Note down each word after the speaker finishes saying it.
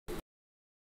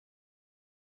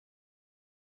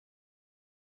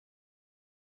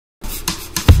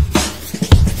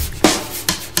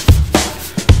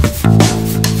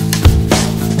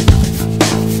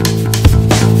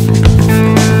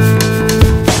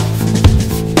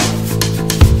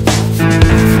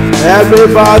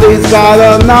Everybody's got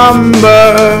a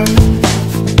number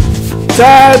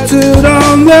tattooed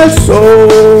on their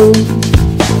soul,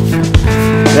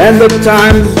 and the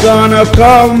time's gonna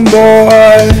come,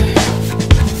 boy,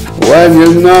 when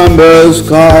your number's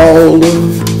called.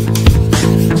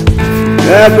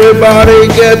 Everybody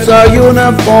gets a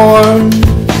uniform,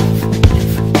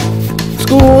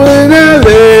 school in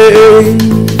LA.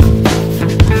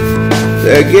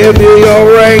 They give you your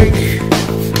rank,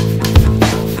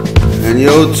 and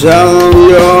you'll tell them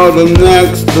you're the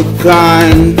next of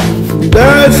kind.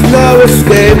 There's no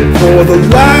escape for the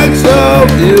likes of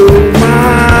you,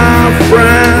 my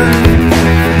friend.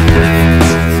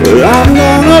 But I'm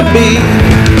gonna be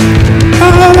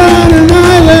out on an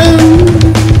island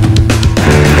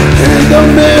in the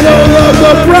middle of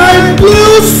the bright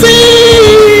blue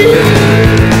sea.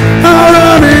 Out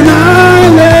on an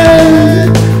island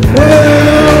where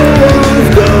no one's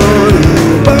gonna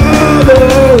bother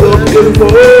looking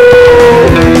for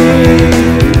me.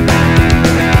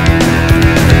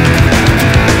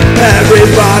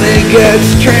 Everybody gets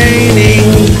training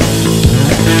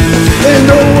in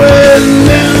the wind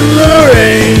and the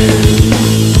rain,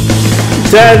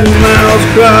 10 miles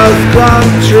cross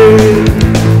country,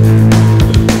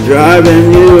 driving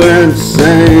you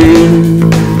insane.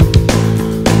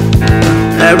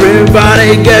 Everybody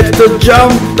gets to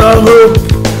jump the hoop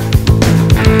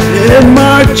in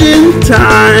marching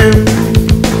time.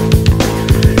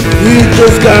 You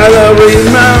just gotta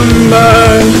remember,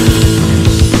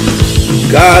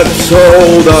 God's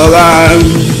hold the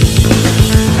line.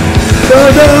 So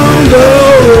don't go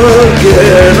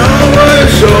looking over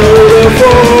your shoulder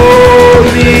for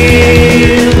me.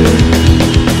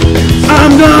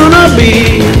 I'm gonna be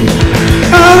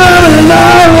out on an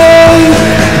island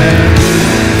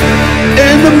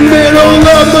in the middle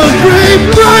of the great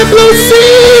bright blue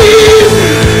sea.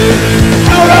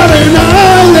 Out on an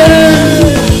island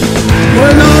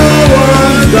where no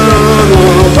one's gonna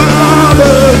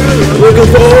bother looking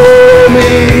for me.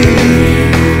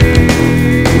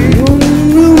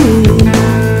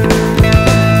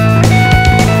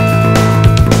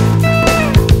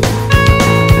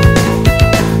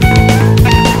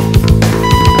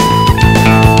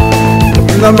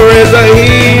 Number is a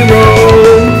hero.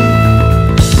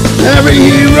 Every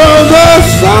hero's a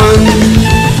son.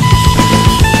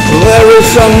 There is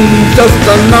some just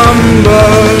a number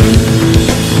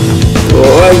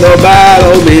when the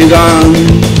battle begun.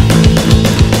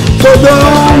 So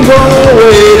don't go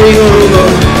waiting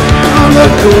on the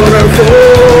corner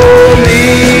for me.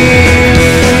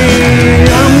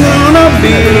 I'm gonna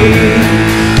be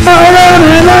out on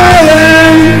an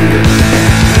island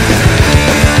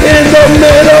in the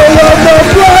middle of the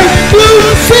bright blue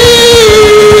sea.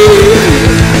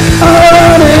 Out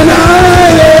on an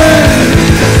island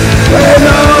where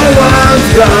no one's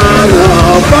gonna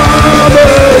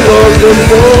bother looking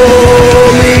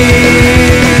for me.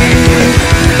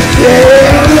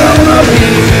 Yeah, I'm gonna be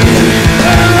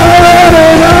out on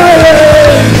an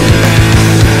island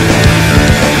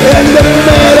in the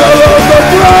middle of the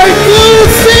bright blue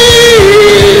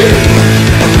sea.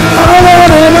 Out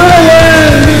on an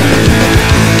island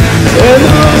where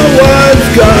no one's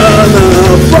gonna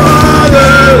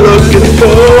bother looking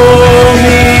for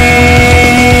me.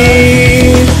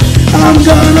 I'm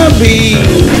gonna be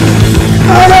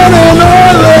out on an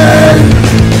island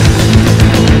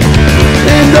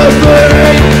in the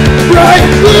great bright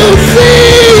blue sea.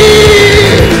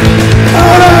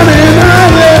 Out on an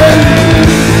island,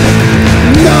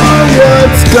 no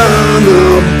one's gonna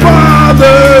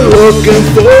bother looking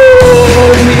for